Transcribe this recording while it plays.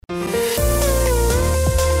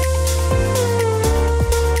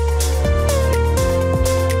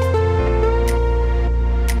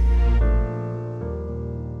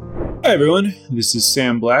Hi everyone, this is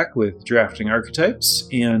Sam Black with Drafting Archetypes,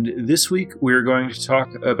 and this week we're going to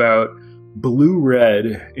talk about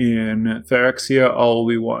Blue-Red in Phyrexia All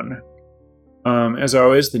We Won. As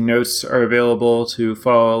always, the notes are available to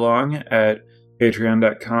follow along at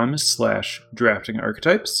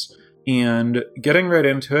patreon.com/draftingarchetypes. And getting right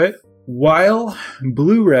into it, while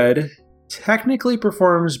Blue-Red technically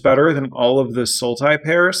performs better than all of the Sultai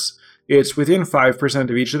pairs, it's within 5%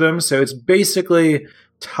 of each of them, so it's basically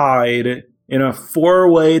tied in a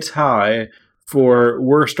four-way tie for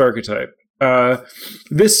worst archetype.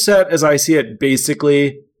 This set, as I see it,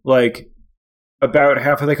 basically like about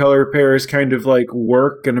half of the color pairs kind of like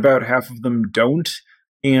work and about half of them don't.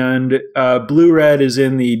 And Blue-Red is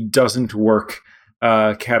in the doesn't work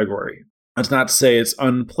category. That's not to say it's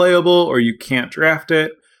unplayable or you can't draft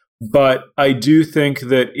it, but I do think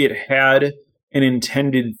that it had an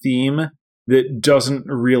intended theme that doesn't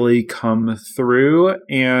really come through,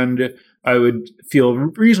 and I would feel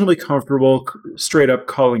reasonably comfortable straight up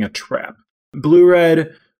calling a trap.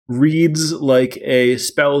 Blue-Red reads like a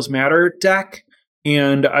Spells Matter deck,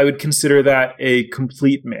 and I would consider that a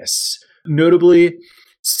complete miss. Notably,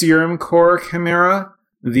 Serum Core Chimera,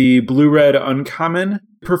 the Blue-Red uncommon,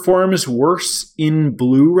 performs worse in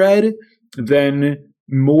Blue-Red than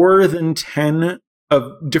more than 10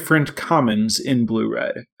 of different commons in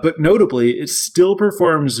Blue-Red. But notably, it still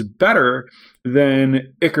performs better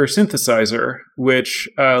than Ichor Synthesizer, which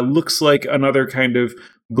looks like another kind of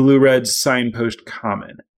Blue-Red signpost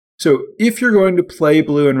common. So if you're going to play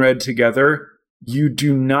blue and red together, you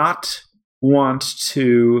do not want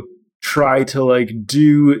to try to like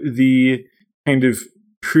do the kind of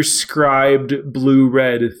prescribed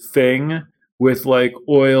Blue-Red thing with like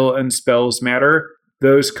Oil and Spells Matter.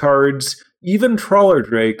 Those cards, even Trawler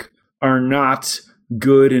Drake, are not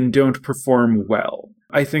good and don't perform well.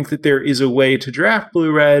 I think that there is a way to draft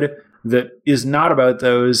Blue-Red that is not about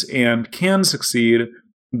those and can succeed,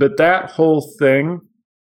 but that whole thing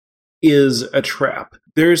is a trap.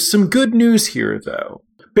 There's some good news here, though.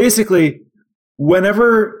 Basically,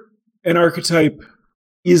 whenever an archetype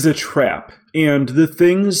is a trap, and the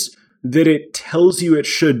things that it tells you it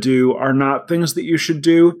should do are not things that you should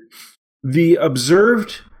do, the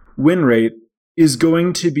observed win rate is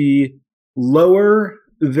going to be lower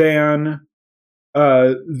than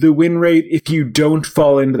the win rate if you don't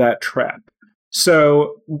fall into that trap.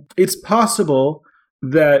 So it's possible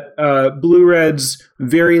that Blue-Red's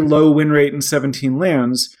very low win rate in 17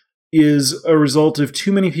 lands is a result of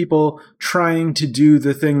too many people trying to do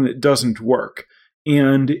the thing that doesn't work.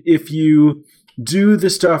 And if you do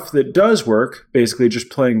the stuff that does work, basically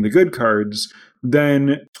just playing the good cards,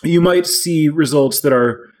 then you might see results that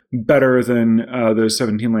are better than those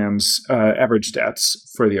 17 lands average stats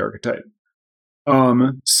for the archetype.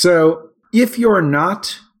 So if you're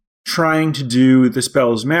not trying to do the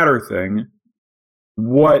Spells Matter thing,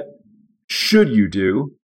 what should you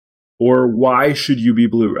do, or why should you be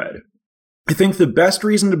Blue-Red? I think the best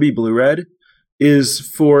reason to be Blue-Red is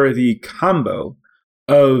for the combo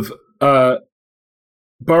of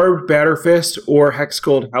Barbed Batterfist or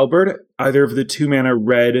Hexgold Halberd, either of the 2-mana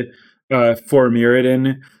red for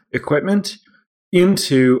Mirrodin equipment,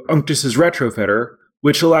 into Unctus's Retrofitter,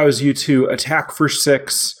 which allows you to attack for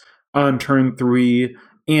 6 on turn 3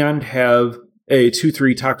 and have a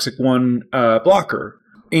 2/3 Toxic 1 blocker.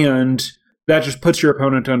 And that just puts your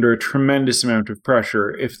opponent under a tremendous amount of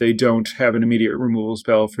pressure if they don't have an immediate removal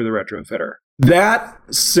spell for the Retrofitter. That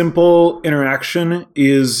simple interaction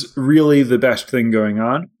is really the best thing going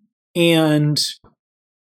on. And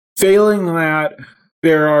failing that,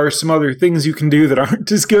 there are some other things you can do that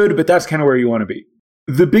aren't as good, but that's kind of where you want to be.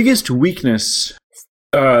 The biggest weakness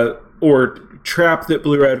or trap that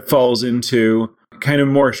Blue-Red falls into, kind of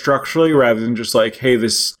more structurally rather than just like, hey,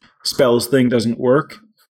 this spells thing doesn't work,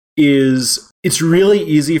 is it's really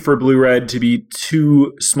easy for Blue-Red to be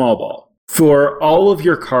too small ball. For all of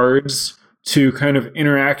your cards to kind of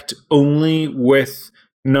interact only with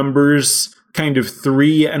numbers kind of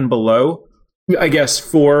 3 and below. I guess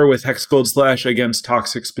 4 with Hexgold Slash against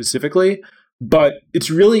Toxic specifically. But it's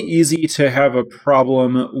really easy to have a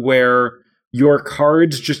problem where your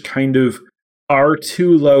cards just kind of are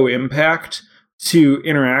too low impact to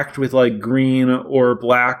interact with like green or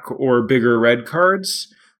black or bigger red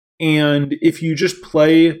cards. And if you just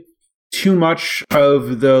play too much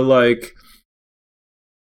of the like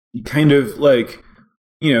kind of like,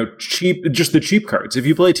 you know, just the cheap cards. If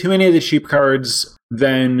you play too many of the cheap cards,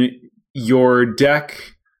 then your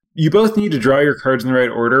deck, you both need to draw your cards in the right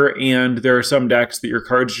order, and there are some decks that your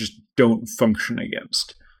cards just don't function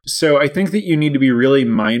against. So I think that you need to be really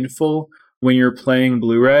mindful when you're playing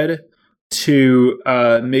Blue-Red to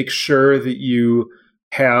make sure that you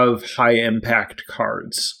have high impact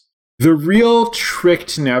cards. The real trick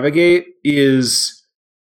to navigate is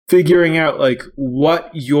figuring out like what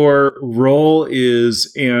your role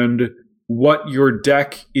is and what your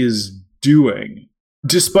deck is doing.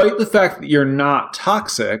 Despite the fact that you're not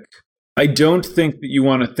toxic, I don't think that you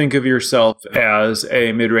want to think of yourself as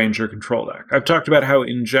a mid-range or control deck. I've talked about how,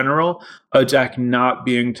 in general, a deck not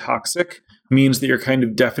being toxic means that you're kind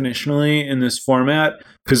of definitionally in this format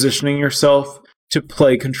positioning yourself to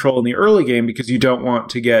play control in the early game because you don't want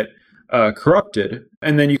to get corrupted.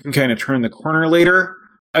 And then you can kind of turn the corner later.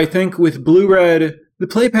 I think with blue-red, the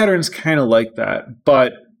play pattern's kind of like that.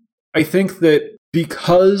 But I think that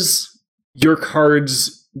because your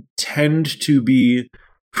cards tend to be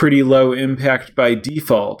pretty low impact by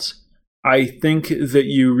default, I think that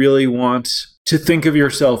you really want to think of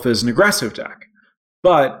yourself as an aggressive deck.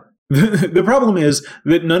 But the problem is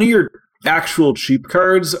that none of your actual cheap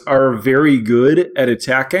cards are very good at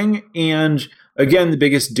attacking. And again, the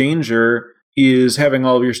biggest danger is having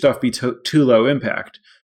all of your stuff be too low impact.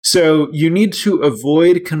 So you need to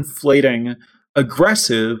avoid conflating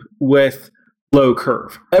aggressive with low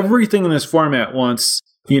curve. Everything in this format wants,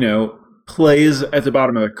 plays at the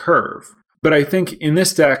bottom of the curve. But I think in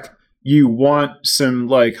this deck, you want some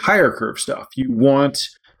like higher curve stuff. You want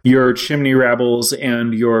your Chimney Rabbles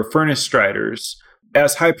and your Furnace Striders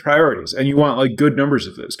as high priorities, and you want like good numbers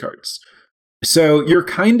of those cards. So you're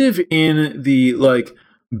kind of in the like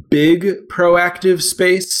big proactive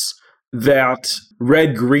space that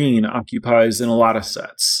red-green occupies in a lot of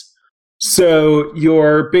sets. So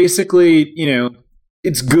you're basically,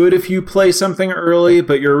 it's good if you play something early,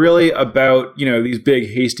 but you're really about, these big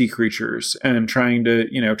hasty creatures and trying to,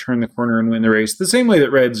 turn the corner and win the race. The same way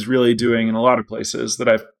that red's really doing in a lot of places that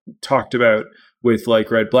I've talked about with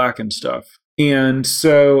like red-black and stuff. And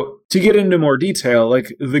so to get into more detail,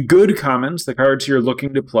 like the good commons, the cards you're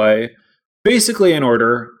looking to play, basically in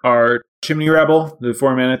order are Chimney Rabble, the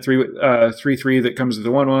 4-mana 3/3 that comes with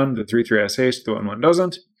the 1/1, the 3/3 has haste, the 1/1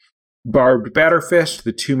 doesn't. Barbed Batterfist,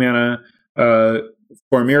 the 2-mana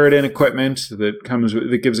for Mirrodin equipment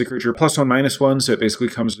that gives a creature +1/-1, so it basically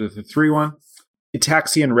comes with a 3/1.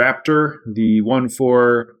 Gitaxian Raptor, the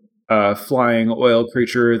 1/4 flying oil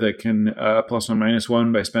creature that can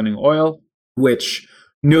 +1/-1 by spending oil, which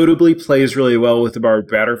notably plays really well with the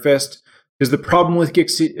Barbed Batterfist. Because the problem with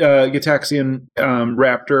Gitaxian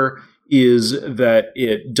Raptor is that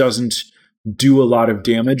it doesn't do a lot of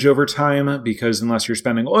damage over time, because unless you're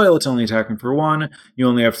spending oil, it's only attacking for 1. You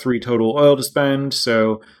only have 3 total oil to spend,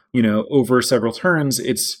 so, over several turns,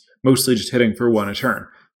 it's mostly just hitting for 1 a turn.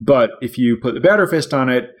 But if you put the Batterfist on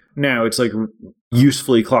it, now it's like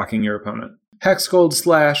usefully clocking your opponent. Hexgold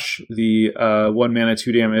Slash, the 1-mana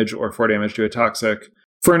 2 damage or 4 damage to a toxic.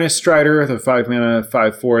 Furnace Strider, the 5-mana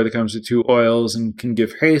 5/4 that comes with 2 oils and can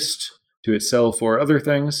give haste to itself or other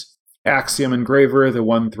things. Axiom Engraver, the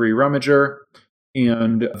 1/3 Rummager,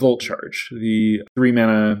 and Volt Charge, the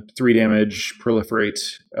 3-mana 3 damage proliferate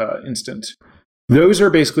instant. Those are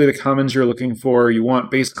basically the commons you're looking for. You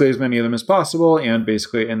want basically as many of them as possible, and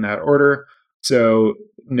basically in that order. So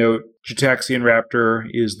note, Gitaxian Raptor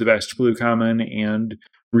is the best blue common, and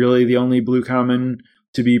really the only blue common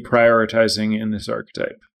to be prioritizing in this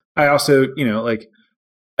archetype. I also,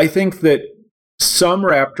 I think that some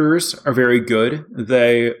Raptors are very good.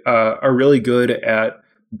 They are really good at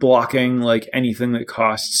blocking like anything that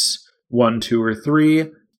costs 1, 2, or 3.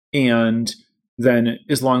 And then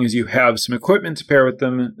as long as you have some equipment to pair with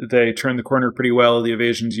them, they turn the corner pretty well. The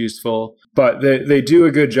evasion's useful. But they do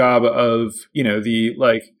a good job of, the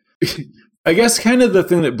like... I guess kind of the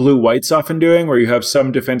thing that blue-white's often doing, where you have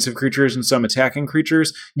some defensive creatures and some attacking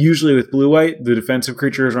creatures. Usually with blue-white, the defensive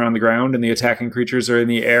creatures are on the ground and the attacking creatures are in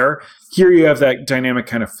the air. Here you have that dynamic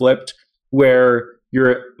kind of flipped, where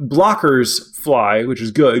your blockers fly, which is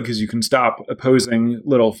good because you can stop opposing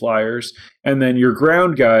little flyers, and then your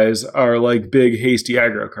ground guys are like big, hasty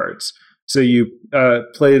aggro cards. So you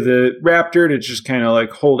play the Raptor to just kind of like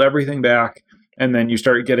hold everything back, and then you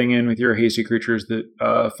start getting in with your hasty creatures that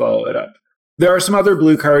follow it up. There are some other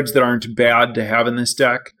blue cards that aren't bad to have in this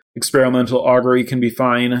deck. Experimental Augury can be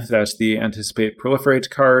fine. That's the Anticipate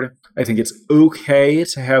Proliferate card. I think it's okay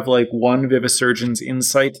to have like 1 Vivisurgeon's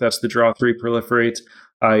Insight. That's the draw 3 Proliferate.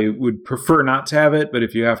 I would prefer not to have it, but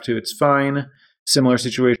if you have to, it's fine. Similar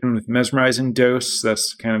situation with Mesmerizing Dose.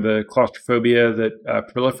 That's kind of the claustrophobia that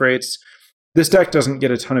proliferates. This deck doesn't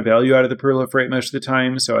get a ton of value out of the Proliferate most of the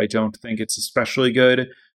time, so I don't think it's especially good,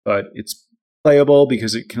 but it's playable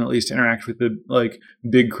because it can at least interact with the like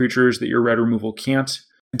big creatures that your red removal can't.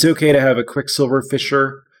 It's okay to have a Quicksilver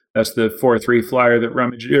Fisher. That's the 4/3 flyer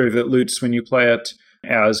that loots when you play it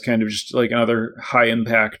as kind of just like another high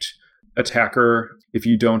impact attacker if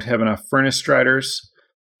you don't have enough Furnace Striders.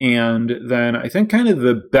 And then I think kind of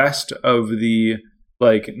the best of the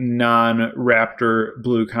like non-Raptor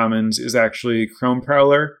blue commons is actually Chrome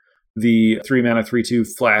Prowler, the 3-mana 3/2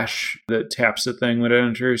 flash that taps the thing when it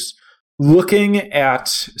enters. Looking at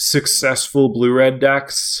successful blue-red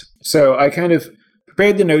decks, so I kind of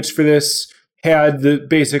prepared the notes for this, had the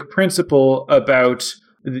basic principle about,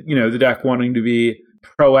 the deck wanting to be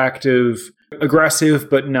proactive, aggressive,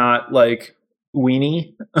 but not like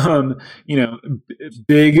weenie,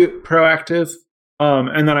 big proactive.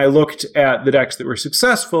 And then I looked at the decks that were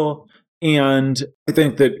successful, and I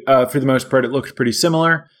think that for the most part, it looked pretty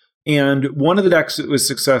similar. And one of the decks that was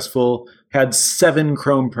successful had 7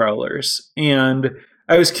 Chrome Prowlers. And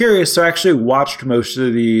I was curious, so I actually watched most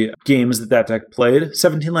of the games that deck played.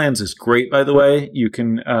 17 Lands is great, by the way. You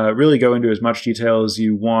can really go into as much detail as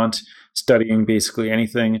you want, studying basically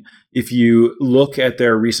anything. If you look at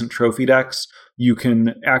their recent trophy decks, you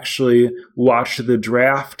can actually watch the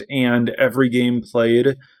draft and every game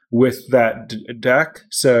played with that deck.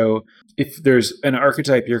 So if there's an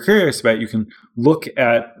archetype you're curious about, you can look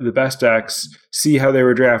at the best decks, see how they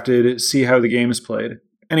were drafted, see how the game's played.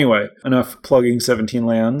 Anyway, enough plugging 17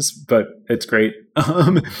 Lands, but it's great.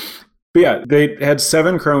 But yeah, they had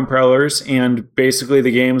 7 Chrome Prowlers, and basically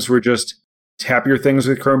the games were just tap your things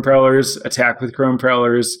with Chrome Prowlers, attack with Chrome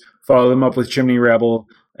Prowlers, follow them up with Chimney Rabble,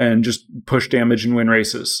 and just push damage and win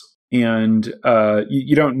races. And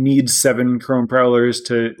you don't need 7 Chrome Prowlers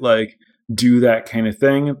to like do that kind of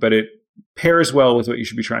thing, but it pairs well with what you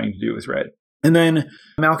should be trying to do with red. And then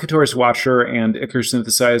Malcator's Watcher and Ichor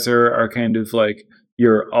Synthesizer are kind of like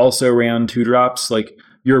your also ran 2-drops. Like,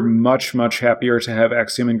 you're much, much happier to have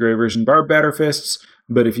Axiom Engravers and Barb Batterfists,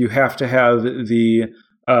 but if you have to have the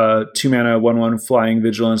 2-mana 1/1 Flying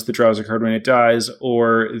Vigilance that draws a card when it dies,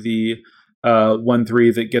 or the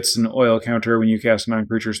 1/3 that gets an oil counter when you cast a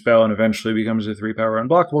non-creature spell and eventually becomes a 3-power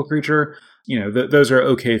unblockable creature, those are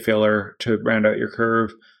okay filler to round out your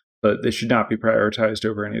curve, but they should not be prioritized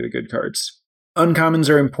over any of the good cards. Uncommons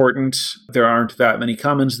are important. There aren't that many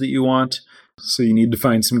commons that you want, so you need to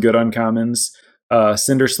find some good uncommons.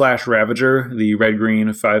 Cinder/Slash Ravager, the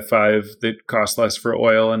red-green 5/5 that costs less for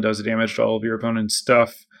oil and does damage to all of your opponent's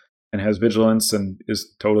stuff and has vigilance and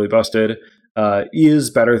is totally busted, is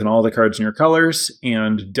better than all the cards in your colors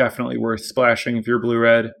and definitely worth splashing if you're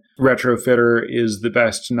blue-red. Retrofitter is the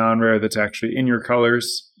best non-rare that's actually in your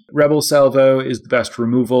colors. Rebel Salvo is the best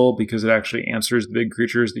removal because it actually answers the big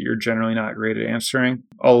creatures that you're generally not great at answering.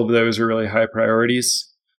 All of those are really high priorities.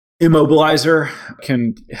 Immobilizer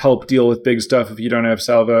can help deal with big stuff if you don't have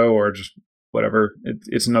Salvo or just whatever.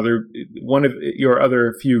 It's another one of your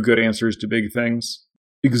other few good answers to big things.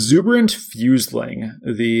 Exuberant Fuseling,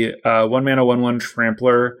 the 1-mana 1/1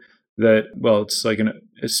 Trampler that, it's like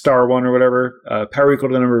a star 1 or whatever. Power equal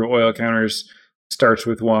to the number of oil counters, starts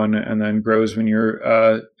with 1, and then grows when your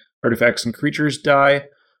artifacts and creatures die.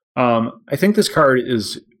 I think this card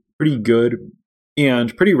is pretty good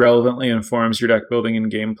and pretty relevantly informs your deck building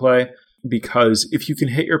and gameplay, because if you can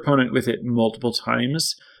hit your opponent with it multiple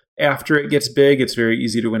times after it gets big, it's very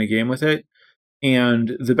easy to win a game with it.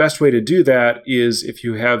 And the best way to do that is if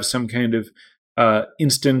you have some kind of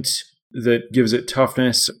instant that gives it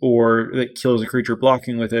toughness or that kills a creature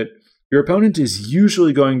blocking with it. Your opponent is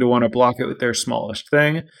usually going to want to block it with their smallest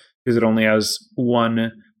thing because it only has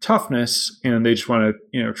 1 toughness, and they just want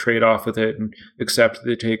to trade off with it and accept that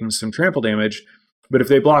they're taking some trample damage. But if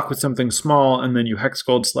they block with something small and then you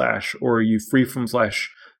Hexgold Slash or you Free from Flesh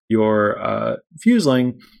your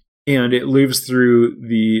Fuseling and it lives through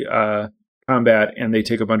the combat and they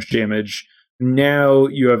take a bunch of damage, now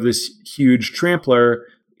you have this huge trampler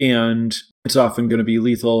and it's often going to be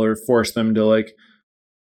lethal or force them to like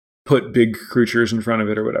put big creatures in front of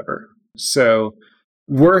it or whatever. So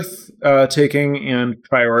worth taking and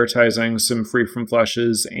prioritizing some Free from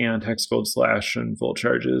Fleshes and Hexgold Slash and Full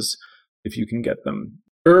Charges if you can get them.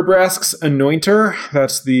 Urabrask's Anointer,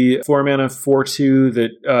 that's the 4-mana 4/2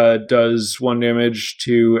 that does 1 damage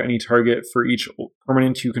to any target for each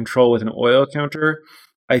permanent you control with an oil counter,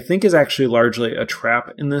 I think is actually largely a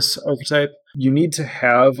trap in this archetype. You need to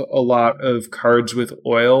have a lot of cards with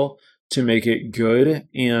oil to make it good,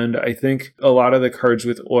 and I think a lot of the cards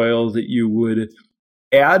with oil that you would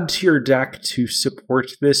add to your deck to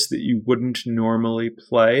support this that you wouldn't normally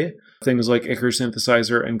play, things like Ichor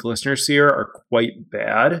Synthesizer and Glistener Seer, are quite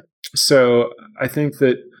bad. So I think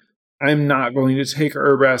that I'm not going to take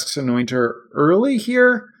Urabrask's Anointer early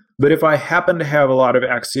here, but if I happen to have a lot of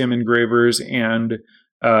Axiom Engravers and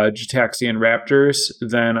Gitaxian Raptors,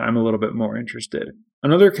 then I'm a little bit more interested.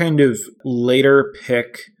 Another kind of later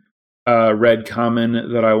pick red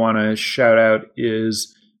common that I want to shout out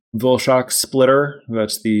is Volshock Splitter.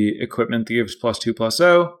 That's the equipment that gives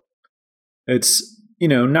 +2/+0. It's,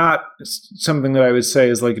 not something that I would say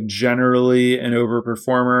is like generally an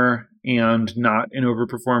overperformer and not an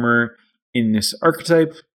overperformer in this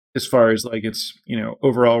archetype as far as like its,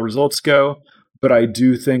 overall results go. But I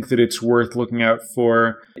do think that it's worth looking out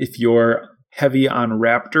for if you're heavy on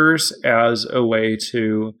Raptors as a way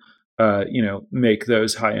to, make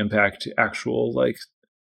those high impact actual like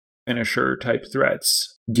finisher type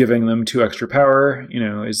threats. Giving them 2 extra power,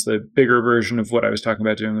 is the bigger version of what I was talking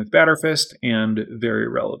about doing with Batterfist and very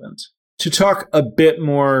relevant. To talk a bit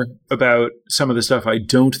more about some of the stuff I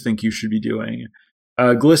don't think you should be doing,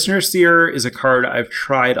 Glistener Seer is a card I've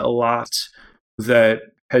tried a lot that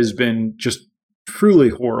has been just truly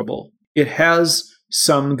horrible. It has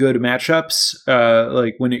some good matchups,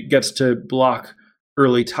 like when it gets to block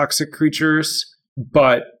early toxic creatures,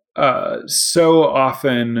 but so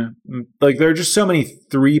often, like there are just so many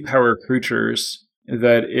 3-power creatures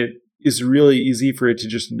that it is really easy for it to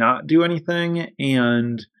just not do anything.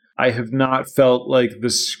 And I have not felt like the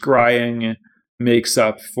scrying makes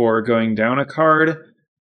up for going down a card,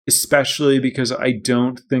 especially because I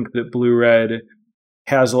don't think that blue-red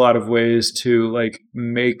has a lot of ways to like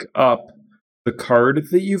make up the card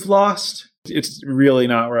that you've lost. It's really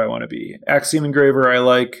not where I want to be. Axiom Engraver I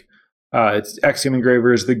like. Axiom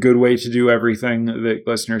Engraver is the good way to do everything that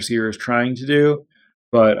Glistener Seer is trying to do,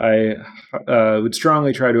 but I would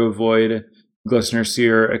strongly try to avoid Glistener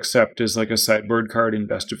Seer except as like a sideboard card in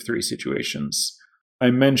best of 3 situations.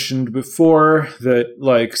 I mentioned before that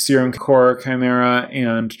like Serum Core Chimera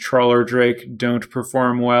and Trawler Drake don't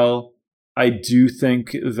perform well. I do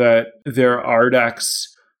think that there are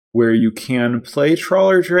decks where you can play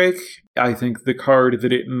Trawler Drake. I think the card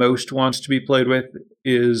that it most wants to be played with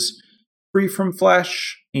is Free From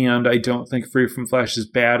Flesh, and I don't think Free From Flesh is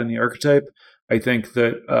bad in the archetype. I think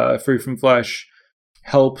that Free From Flesh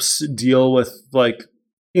helps deal with, like,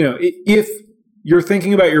 if you're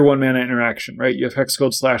thinking about your 1-mana interaction, right? You have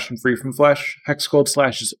Hexgold Slash and Free From Flesh. Hexgold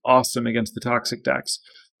Slash is awesome against the toxic decks.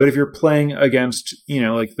 But if you're playing against,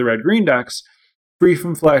 like the red-green decks, Free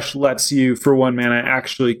From Flesh lets you, for 1 mana,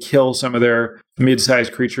 actually kill some of their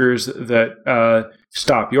mid-sized creatures that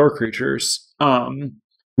stop your creatures.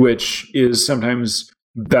 Which is sometimes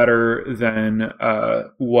better than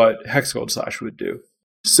what Hexgold Slash would do.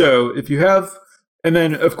 So if you have, and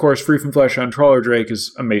then of course Free From Flesh on Trawler Drake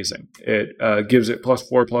is amazing. It gives it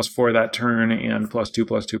 +4/+4 that turn and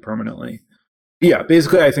 +2/+2 permanently. Yeah,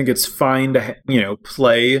 basically I think it's fine to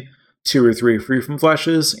play 2 or 3 Free From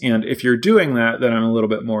Fleshes, and if you're doing that, then I'm a little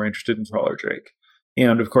bit more interested in Trawler Drake.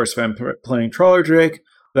 And of course, if I'm playing Trawler Drake,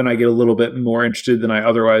 then I get a little bit more interested than I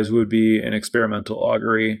otherwise would be in Experimental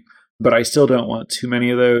Augury. But I still don't want too many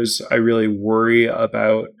of those. I really worry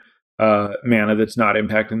about mana that's not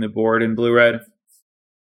impacting the board in blue-red.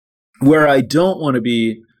 Where I don't want to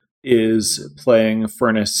be is playing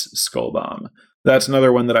Furnace Skullbomb. That's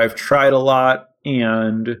another one that I've tried a lot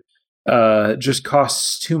and just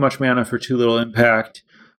costs too much mana for too little impact,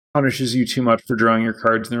 punishes you too much for drawing your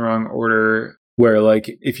cards in the wrong order, where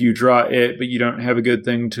like if you draw it but you don't have a good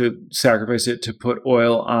thing to sacrifice it to put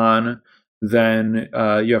oil on, then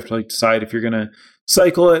you have to like decide if you're going to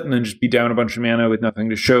cycle it and then just be down a bunch of mana with nothing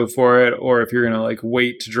to show for it, or if you're going to like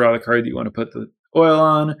wait to draw the card that you want to put the oil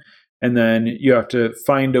on, and then you have to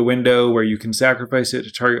find a window where you can sacrifice it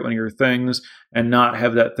to target one of your things and not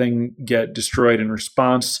have that thing get destroyed in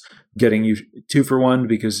response, getting you 2 for 1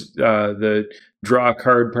 because the draw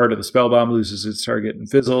card part of the spell bomb loses its target and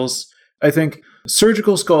fizzles. I think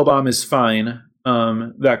Surgical Skull Bomb is fine.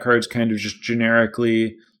 That card's kind of just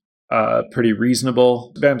generically pretty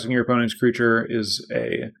reasonable. Bouncing your opponent's creature is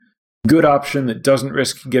a good option that doesn't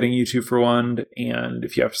risk getting you 2 for 1, and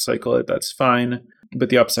if you have to cycle it, that's fine. But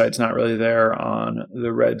the upside's not really there on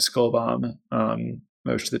the red Skull Bomb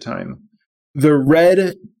most of the time. The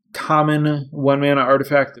red common 1-mana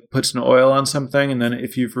artifact that puts an oil on something, and then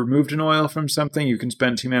if you've removed an oil from something, you can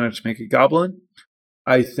spend 2 mana to make a goblin,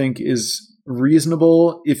 I think is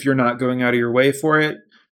reasonable if you're not going out of your way for it.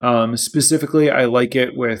 Specifically, I like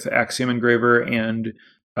it with Axiom Engraver and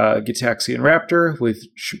Gitaxian Raptor, which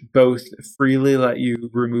both freely let you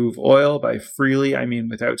remove oil. By freely, I mean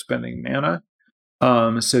without spending mana,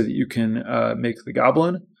 so that you can make the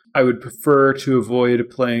goblin. I would prefer to avoid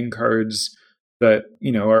playing cards that,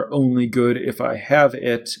 are only good if I have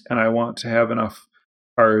it, and I want to have enough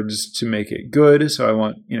cards to make it good, so I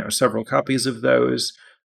want, several copies of those.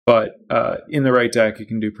 But in the right deck, it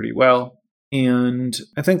can do pretty well. And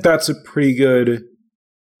I think that's a pretty good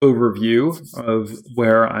overview of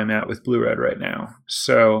where I'm at with Blue-Red right now.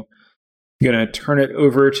 So I'm going to turn it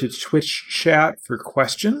over to Twitch chat for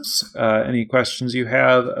questions. Any questions you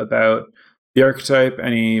have about the archetype,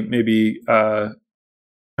 any maybe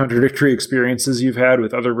contradictory experiences you've had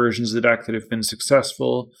with other versions of the deck that have been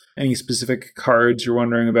successful, any specific cards you're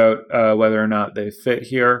wondering about whether or not they fit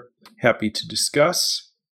here, happy to discuss.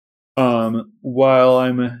 While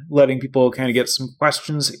I'm letting people kind of get some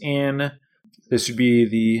questions in, this would be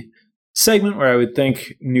the segment where I would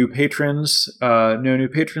thank new patrons. No new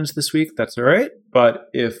patrons this week, that's all right. But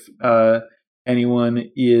if anyone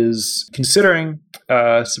is considering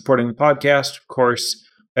supporting the podcast, of course,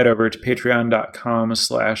 head over to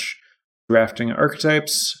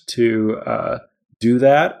patreon.com/draftingarchetypes to do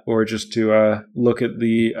that, or just to look at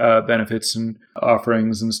the benefits and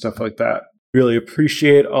offerings and stuff like that. Really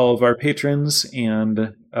appreciate all of our patrons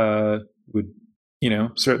and would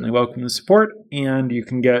certainly welcome the support. And you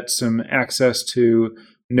can get some access to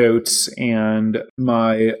notes and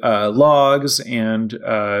my logs and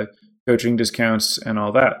coaching discounts and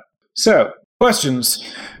all that. So, questions.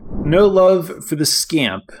 No love for the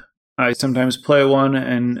Scamp. I sometimes play one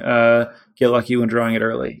and get lucky when drawing it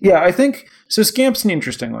early. Yeah, I think so. Scamp's an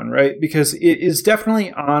interesting one, right? Because it is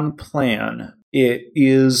definitely on plan. It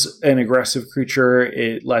is an aggressive creature.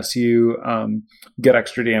 It lets you get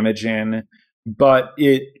extra damage in, but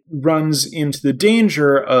it runs into the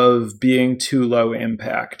danger of being too low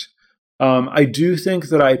impact. I do think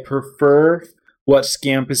that I prefer what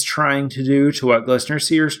Scamp is trying to do to what Glistener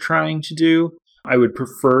Seer is trying to do. I would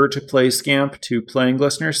prefer to play Scamp to playing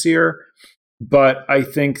Glistener Seer, but I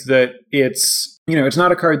think that it's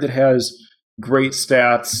not a card that has great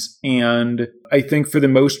stats, and I think for the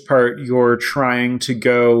most part you're trying to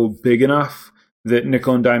go big enough that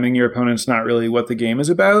nickel and diming your opponent's not really what the game is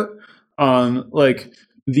about. Like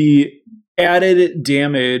the added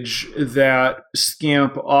damage that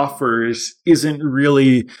Scamp offers isn't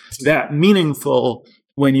really that meaningful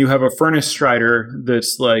when you have a Furnace Strider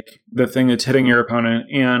that's like the thing that's hitting your opponent,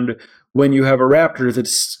 and when you have a Raptor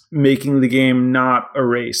that's making the game not a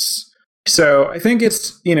race. So I think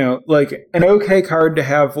it's, like an okay card to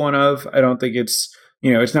have one of. I don't think it's,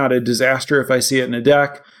 it's not a disaster if I see it in a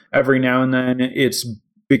deck. Every now and then it's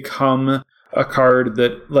become a card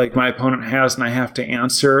that like my opponent has and I have to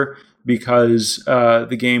answer because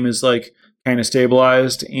the game is like kind of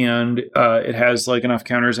stabilized and it has like enough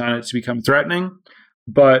counters on it to become threatening.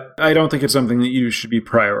 But I don't think it's something that you should be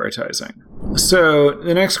prioritizing. So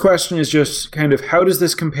the next question is just kind of how does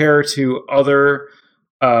this compare to other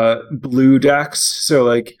blue decks? So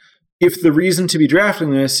like if the reason to be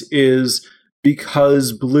drafting this is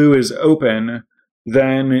because blue is open,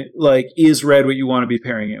 then like is red what you want to be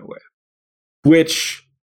pairing it with? Which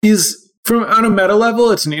is, from on a meta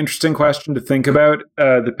level, it's an interesting question to think about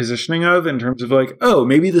the positioning of in terms of like, oh,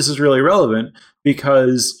 maybe this is really relevant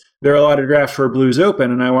because there are a lot of drafts where blue's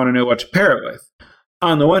open and I want to know what to pair it with,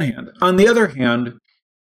 on the one hand. On the other hand,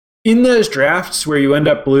 in those drafts where you end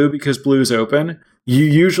up blue because blue's open, you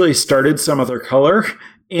usually started some other color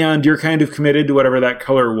and you're kind of committed to whatever that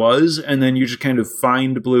color was, and then you just kind of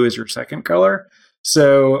find blue as your second color.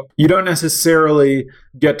 So you don't necessarily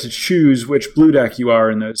get to choose which blue deck you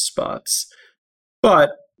are in those spots.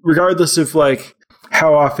 But regardless of like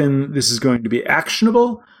how often this is going to be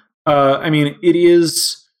actionable, it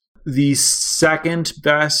is the second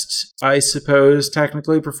best, I suppose,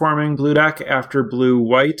 technically performing blue deck after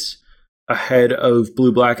blue-white, ahead of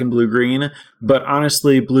blue-black and blue-green. But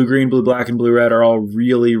honestly, blue-green, blue-black, and blue-red are all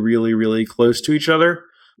really, really, really close to each other.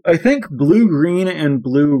 I think blue-green and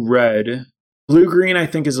blue-red... Blue-green, I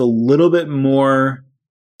think, is a little bit more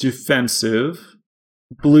defensive.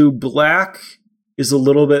 Blue-black is a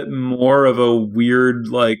little bit more of a weird,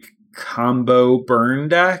 like, combo burn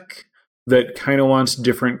deck that kind of wants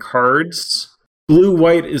different cards.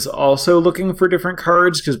 Blue-white is also looking for different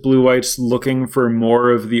cards because blue-white's looking for more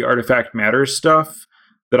of the artifact matter stuff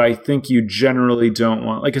that I think you generally don't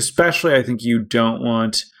want. Like, especially I think you don't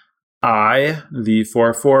want the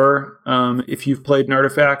 4/4 if you've played an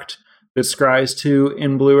artifact that scries to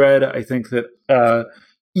in blue-red. I think that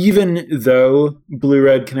even though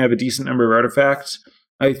blue-red can have a decent number of artifacts,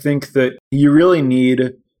 I think that you really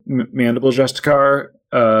need Mandible Justicar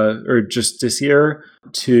or Justiciar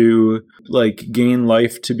to like gain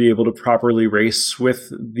life to be able to properly race with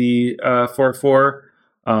the 4/4.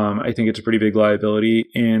 I think it's a pretty big liability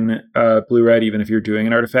in blue-red, even if you're doing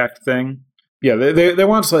an artifact thing. Yeah, they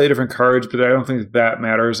want slightly different cards, but I don't think that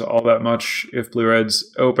matters all that much if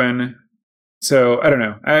blue-red's open. So, I don't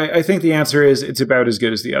know. I think the answer is it's about as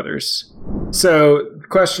good as the others. So,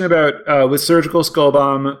 question about with Surgical Skull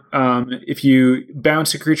Bomb, if you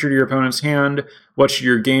bounce a creature to your opponent's hand, what should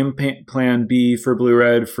your game plan be for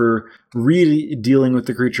blue-red for really dealing with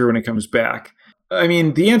the creature when it comes back? I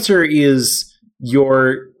mean, the answer is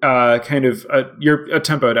your your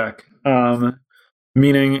tempo deck.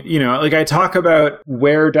 Meaning, like I talk about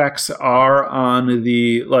where decks are on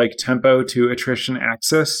the like tempo to attrition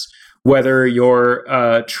axis, whether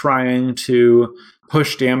you're trying to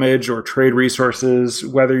push damage or trade resources,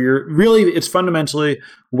 whether it's fundamentally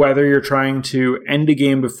whether you're trying to end a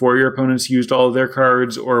game before your opponent's used all of their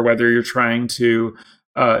cards, or whether you're trying to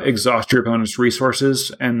exhaust your opponent's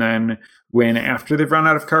resources and then win after they've run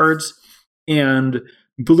out of cards. And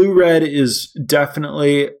blue-red is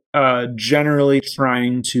definitely generally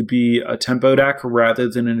trying to be a tempo deck rather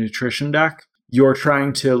than an attrition deck. You're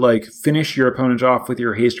trying to like finish your opponent off with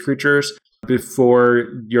your haste creatures before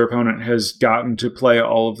your opponent has gotten to play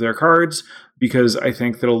all of their cards, because I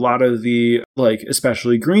think that a lot of the, like,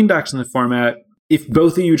 especially green decks in the format, if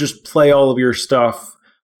both of you just play all of your stuff,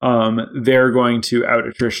 they're going to out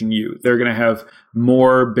attrition you. They're going to have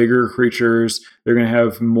more bigger creatures. They're going to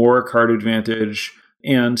have more card advantage.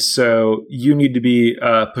 And so you need to be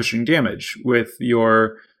pushing damage with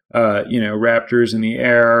your raptors in the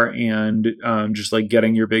air and just like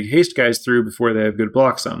getting your big haste guys through before they have good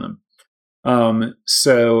blocks on them.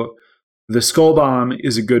 So the Skull Bomb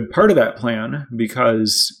is a good part of that plan,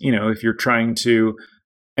 because, if you're trying to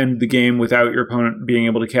end the game without your opponent being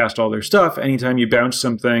able to cast all their stuff, anytime you bounce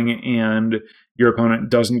something and your opponent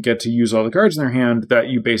doesn't get to use all the cards in their hand, that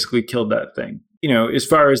you basically killed that thing. As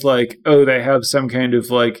far as like, oh, they have some kind of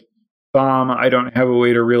like bomb I don't have a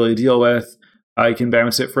way to really deal with. I can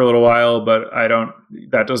bounce it for a little while, but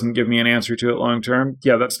that doesn't give me an answer to it long term.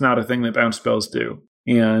 Yeah, that's not a thing that bounce spells do.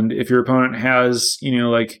 And if your opponent has,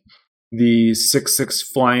 like the 6/6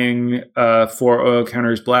 flying 4 oil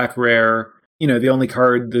counters black rare, the only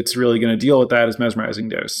card that's really going to deal with that is Mesmerizing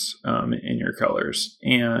Dose in your colors.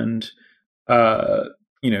 And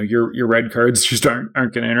your red cards just aren't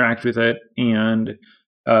going to interact with it. And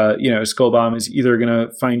Skull Bomb is either going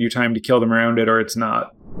to find you time to kill them around it, or it's not.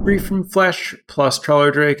 Free from Flesh plus Trawler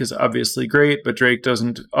Drake is obviously great, but Drake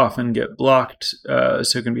doesn't often get blocked, so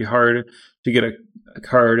it can be hard to get a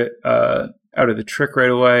card out of the trick right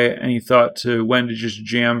away. Any thought to when to just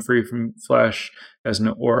jam Free from Flesh as an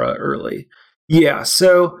aura early? Yeah,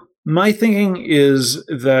 so my thinking is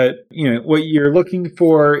that, what you're looking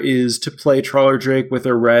for is to play Trawler Drake with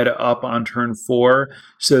a red up on turn 4,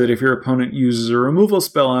 so that if your opponent uses a removal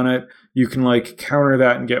spell on it, you can like counter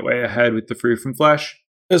that and get way ahead with the Free from Flesh.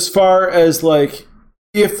 As far as like,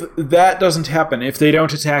 if that doesn't happen, if they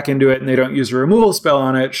don't attack into it and they don't use a removal spell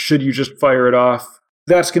on it, should you just fire it off?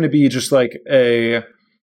 That's going to be just like a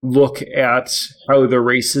look at how the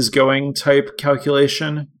race is going type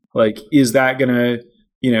calculation. Like, is that going to,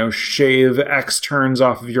 shave X turns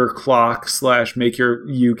off of your clock / make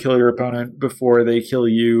you kill your opponent before they kill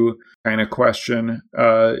you kind of question.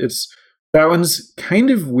 That one's kind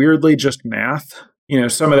of weirdly just math.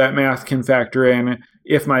 Some of that math can factor in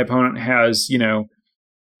if my opponent has,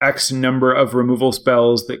 X number of removal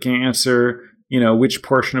spells that can answer, which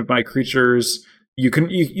portion of my creatures. You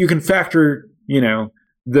can factor,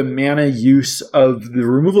 the mana use of the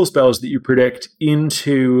removal spells that you predict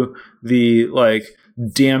into the like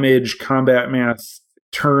damage combat math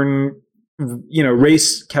turn,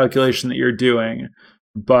 race calculation that you're doing.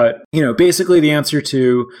 But, basically the answer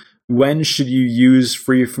to when should you use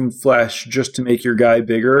Free from Flesh just to make your guy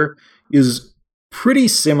bigger is pretty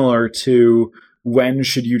similar to when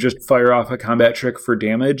should you just fire off a combat trick for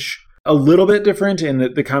damage. A little bit different in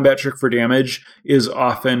that the combat trick for damage is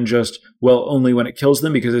often just, only when it kills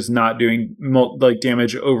them, because it's not doing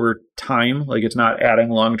damage over time. Like, it's not adding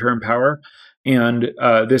long-term power. And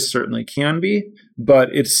this certainly can be, but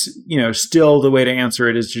it's, still the way to answer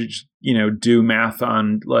it is to, do math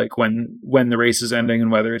on like when the race is ending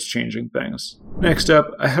and whether it's changing things. Next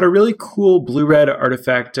up, I had a really cool blue-red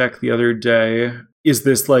artifact deck the other day. Is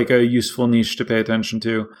this like a useful niche to pay attention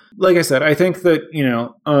to? Like I said, I think that,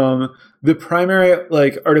 the primary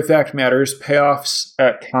like artifact matters payoffs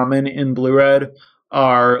at common in blue-red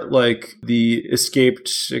are like the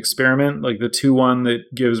Escaped Experiment, like the 2/1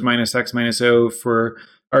 that gives -X/-0 for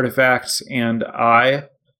artifacts and eye.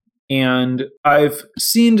 And I've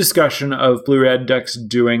seen discussion of blue-red decks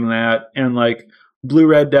doing that, and like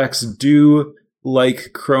blue-red decks do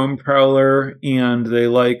like Chrome Prowler, and they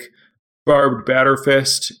like Barbed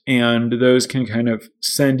Batterfist, and those can kind of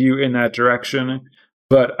send you in that direction.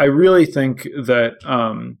 But I really think that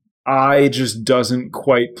I just doesn't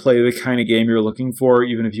quite play the kind of game you're looking for,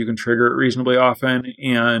 even if you can trigger it reasonably often.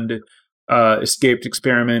 And escaped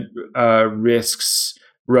experiment risks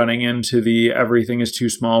running into the everything is too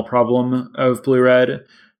small problem of blue-red.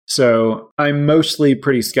 So I'm mostly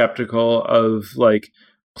pretty skeptical of like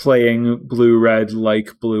playing blue-red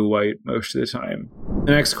like blue-white most of the time.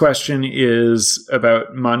 The next question is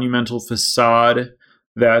about Monumental Facade.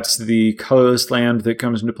 That's the colorless land that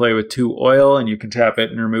comes into play with 2 oil, and you can tap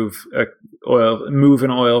it and remove move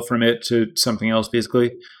an oil from it to something else,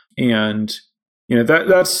 basically. And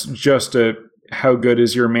that's just a how good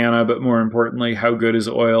is your mana, but more importantly, how good is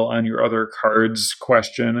oil on your other cards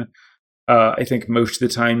question. I think most of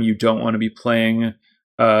the time you don't want to be playing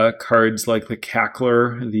cards like the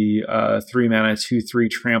Cackler, the 3 mana 2/3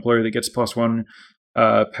 Trampler that gets +1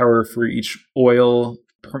 power for each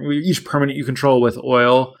permanent you control with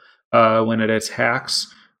oil when it attacks.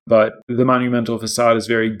 But the Monumental Facade is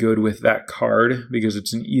very good with that card because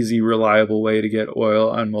it's an easy, reliable way to get oil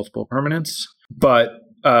on multiple permanents. But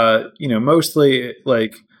mostly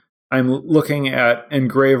like I'm looking at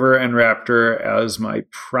Engraver and Raptor as my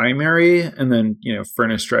primary, and then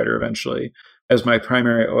Furnace Strider eventually as my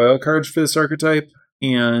primary oil cards for this archetype.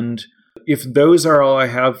 And if those are all I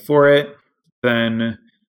have for it, then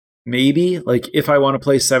maybe, like, if I want to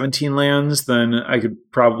play 17 lands, then I could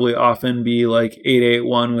probably often be like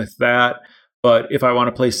 8/8/1 with that. But if I want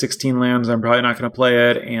to play 16 lands, I'm probably not going to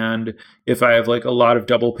play it. And if I have like a lot of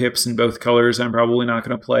double pips in both colors, I'm probably not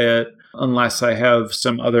going to play it unless I have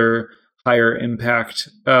some other higher impact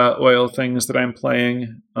oil things that I'm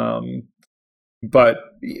playing. But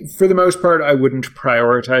for the most part, I wouldn't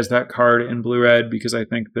prioritize that card in blue-red because I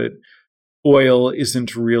think that oil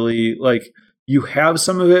isn't really like, you have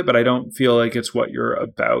some of it, but I don't feel like it's what you're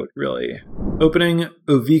about, really. Opening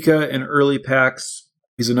Ovika in early packs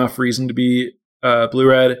is enough reason to be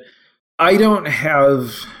blue-red. I don't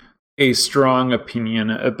have a strong opinion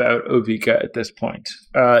about Ovika at this point.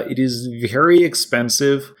 It is very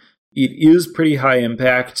expensive. It is pretty high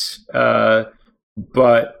impact,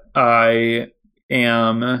 but I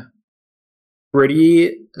am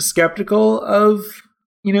pretty skeptical of,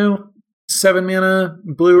 7 mana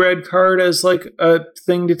blue-red card as like a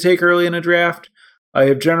thing to take early in a draft. I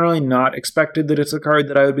have generally not expected that it's a card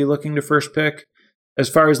that I would be looking to first pick. As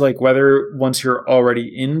far as like whether once you're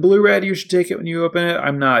already in blue-red, you should take it when you open it,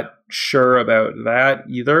 I'm not sure about that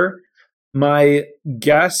either. My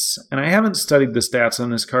guess, and I haven't studied the stats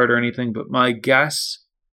on this card or anything, but my guess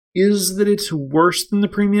is that it's worse than the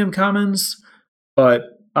premium commons, but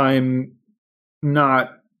I'm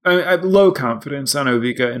not... I have low confidence on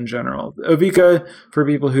Ovika in general. Ovika, for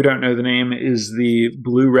people who don't know the name, is the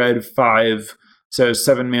blue-red 5, so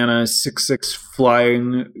 7 mana, 6/6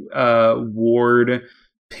 flying ward,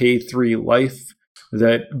 pay 3 life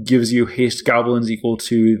that gives you haste goblins equal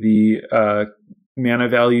to the mana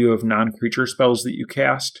value of non-creature spells that you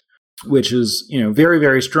cast, which is, very,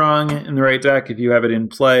 very strong in the right deck if you have it in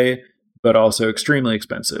play, but also extremely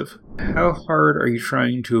expensive. How hard are you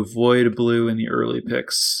trying to avoid blue in the early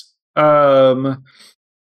picks?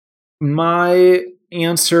 My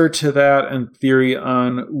answer to that and theory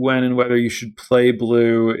on when and whether you should play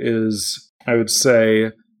blue is, I would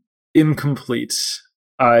say, incomplete.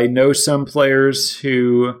 I know some players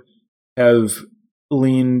who have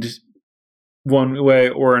leaned one way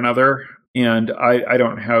or another, and I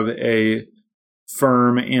don't have a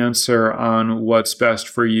firm answer on what's best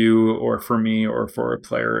for you or for me or for a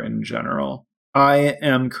player in general. I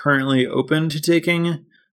am currently open to taking,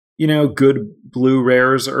 good blue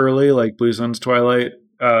rares early, like Blue Sun's Twilight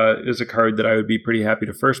is a card that I would be pretty happy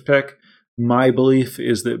to first pick. My belief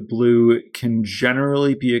is that blue can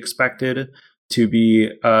generally be expected to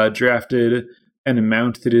be drafted an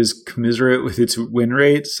amount that is commiserate with its win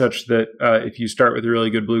rate, such that if you start with a really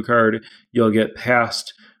good blue card, you'll get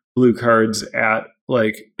past blue cards at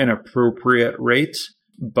like an appropriate rate,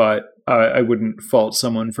 but I wouldn't fault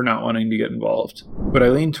someone for not wanting to get involved. But I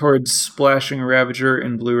lean towards splashing a Ravager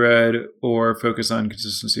in blue-red or focus on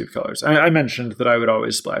consistency of colors. I mentioned that I would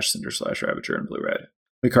always splash Cinder/Ravager in blue-red.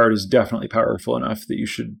 The card is definitely powerful enough that you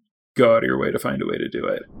should go out of your way to find a way to do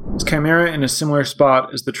it. Is Chimera in a similar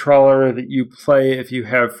spot as the Trawler that you play if you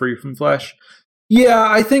have Free from Flesh? Yeah,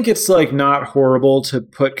 I think it's like not horrible to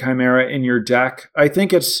put Chimera in your deck. I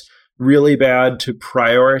think it's really bad to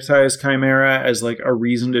prioritize Chimera as like a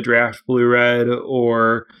reason to draft blue-red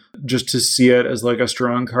or just to see it as like a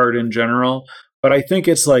strong card in general. But I think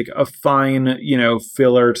it's like a fine,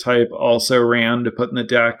 filler type also ran to put in the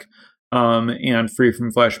deck, and Free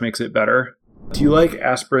from Flesh makes it better. Do you like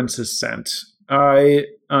Aspirant's Ascent? I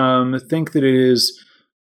think that it is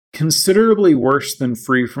considerably worse than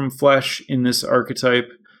Free from Flesh in this archetype.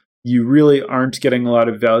 You really aren't getting a lot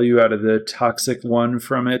of value out of the Toxic one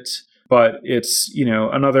from it. but it's,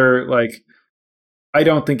 another, like, I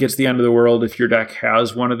don't think it's the end of the world if your deck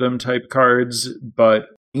has one of them type cards, but,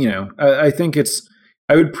 I think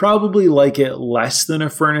I would probably like it less than a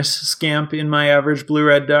Furnace Scamp in my average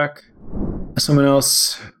blue-red deck. Someone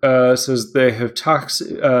else says they have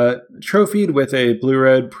trophied with a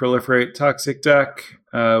blue-red proliferate toxic deck.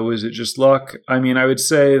 Was it just luck? I mean, I would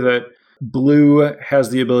say that blue has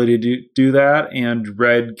the ability to do that, and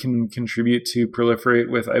red can contribute to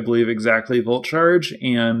proliferate with, I believe, exactly Volt Charge,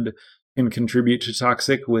 and can contribute to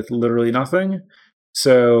toxic with literally nothing.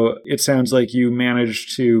 So it sounds like you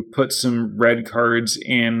managed to put some red cards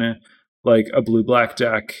in like a blue-black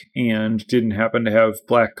deck and didn't happen to have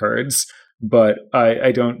black cards. But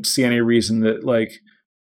I don't see any reason that like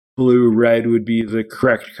blue-red would be the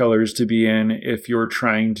correct colors to be in if you're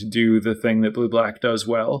trying to do the thing that blue-black does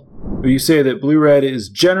well. But you say that blue-red is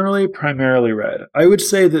generally primarily red. I would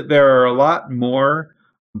say that there are a lot more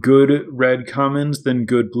good red commons than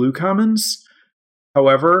good blue commons.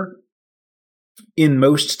 However, in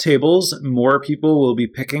most tables, more people will be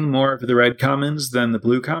picking more of the red commons than the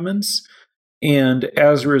blue commons. And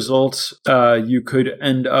as a result, you could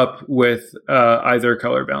end up with either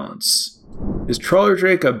color balance. Is Trawler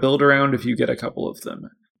Drake a build around if you get a couple of them?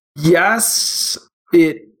 Yes,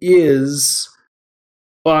 it is,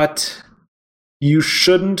 but you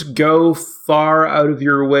shouldn't go far out of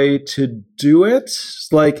your way to do it.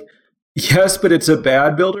 Like, yes, but it's a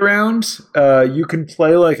bad build around. You can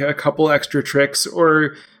play like a couple extra tricks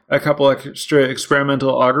or a couple extra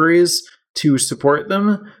experimental auguries to support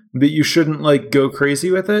them, but you shouldn't like go crazy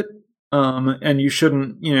with it. And you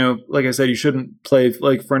shouldn't, like I said, you shouldn't play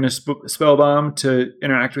like Furnace Spellbomb to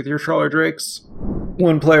interact with your Trawler Drakes.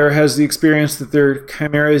 One player has the experience that their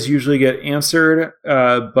chimeras usually get answered,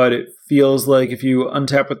 but it feels like if you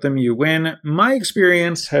untap with them, you win. My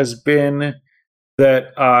experience has been that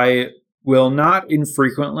I will not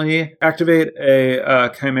infrequently activate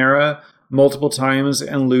a chimera multiple times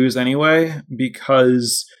and lose anyway,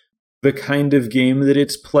 because the kind of game that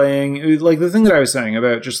it's playing, like the thing that I was saying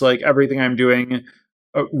about just like everything I'm doing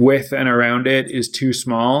with and around it is too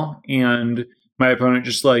small, and my opponent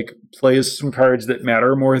just like plays some cards that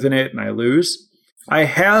matter more than it, and I lose. I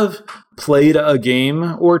have played a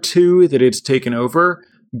game or two that it's taken over,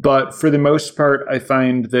 but for the most part, I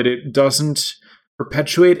find that it doesn't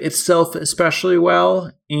perpetuate itself especially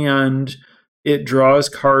well, and it draws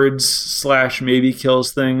cards / maybe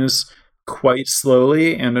kills things quite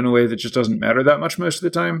slowly and in a way that just doesn't matter that much most of the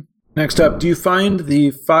time. Next up, do you find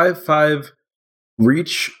the 5/5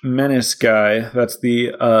 Reach Menace guy? That's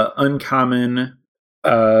the uncommon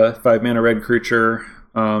 5-mana red creature,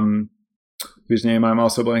 whose name I'm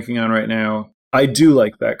also blanking on right now. I do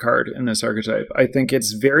like that card in this archetype. I think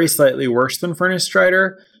it's very slightly worse than Furnace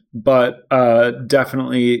Strider, but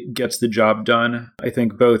definitely gets the job done. I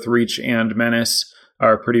think both Reach and Menace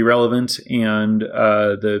are pretty relevant, and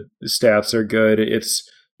the stats are good. It's,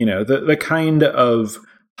 the kind of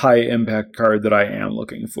high impact card that I am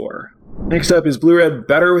looking for. Next up, is blue-red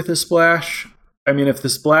better with a splash? I mean, if the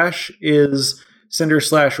splash is Cinder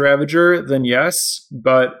 / Ravager, then yes,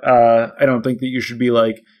 but I don't think that you should be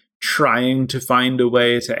like trying to find a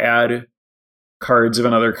way to add cards of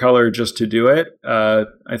another color just to do it.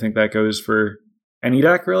 I think that goes for any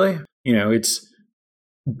deck, really. It's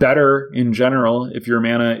better in general if your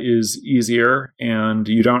mana is easier and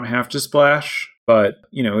you don't have to splash, but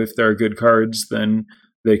if there are good cards, then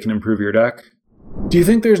they can improve your deck. Do you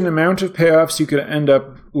think there's an amount of payoffs you could end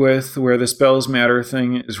up with where the spells matter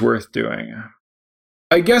thing is worth doing?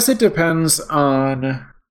 I guess it depends on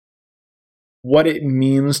what it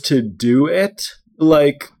means to do it.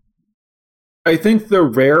 Like, I think the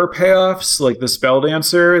rare payoffs, like the Spell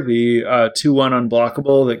Dancer, the 2/1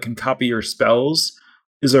 unblockable that can copy your spells,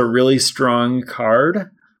 is a really strong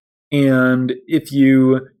card. And if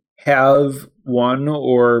you have one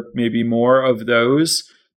or maybe more of those,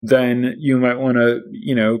 then you might want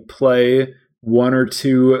to, play one or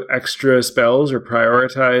two extra spells or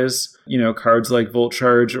prioritize, cards like Volt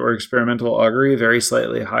Charge or Experimental Augury very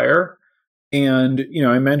slightly higher. And,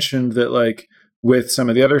 I mentioned that like with some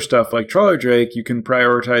of the other stuff like Trawler Drake, you can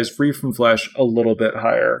prioritize Free from Flesh a little bit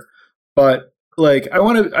higher. But like,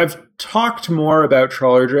 I've talked more about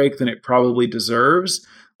Trawler Drake than it probably deserves.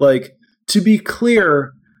 Like, to be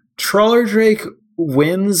clear, Trawler Drake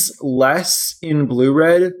wins less in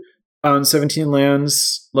blue-red on 17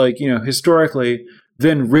 lands, like, historically,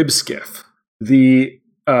 than Ribskiff, the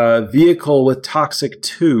vehicle with Toxic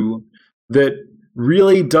 2 that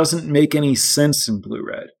really doesn't make any sense in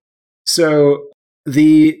blue-red. So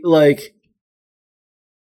the, like,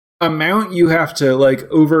 amount you have to like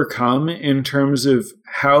overcome in terms of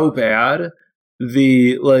how bad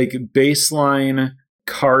the like baseline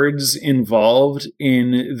cards involved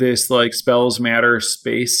in this like spells matter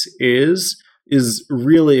space is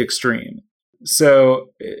really extreme. So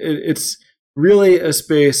it's really a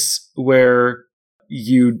space where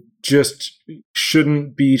you just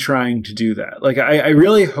shouldn't be trying to do that. Like I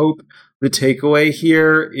really hope the takeaway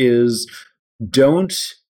here is don't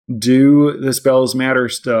do the spells matter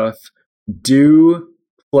stuff. Do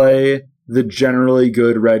play the generally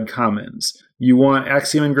good red commons. You want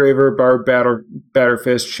Axiom Engraver, Barb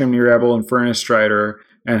Batterfist, Chimney Rabble, and Furnace Strider,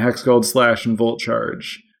 and Hexgold Slash and Volt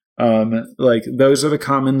Charge. Like those are the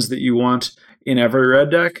commons that you want in every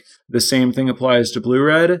red deck. The same thing applies to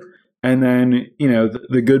blue-red. And then, you know,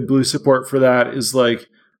 the good blue support for that is like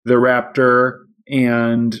the Raptor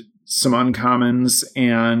and some uncommons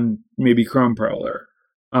and maybe Chrome Prowler.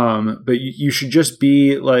 But you should just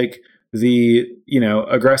be like the, you know,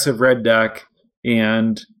 aggressive red deck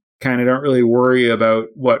and kind of don't really worry about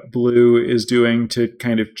what blue is doing to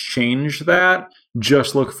kind of change that.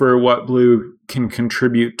 Just look for what blue can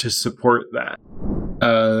contribute to support that.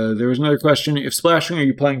 There was another question. If splashing, are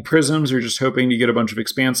you playing prisms or just hoping to get a bunch of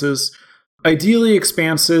expanses? Ideally,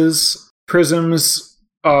 expanses. Prisms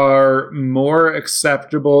are more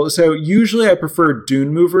acceptable. So usually I prefer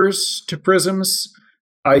Dune Movers to prisms.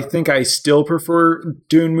 I think I still prefer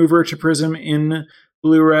Dune Mover to prism in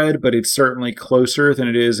blue-red, but it's certainly closer than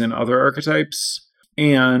it is in other archetypes.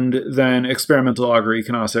 And then Experimental Augury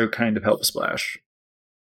can also kind of help splash.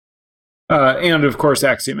 And of course,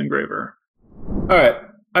 Axiom Engraver. All right,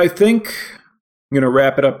 I think I'm going to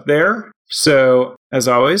wrap it up there. So, as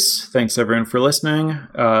always, thanks everyone for listening.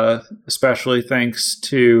 Especially thanks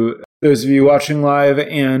to those of you watching live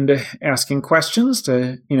and asking questions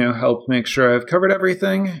to, you know, help make sure I've covered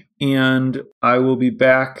everything. And I will be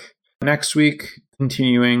back next week,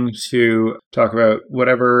 continuing to talk about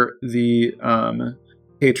whatever the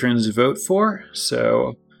patrons vote for.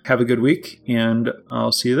 So, have a good week, and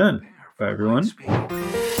I'll see you then. Bye, everyone.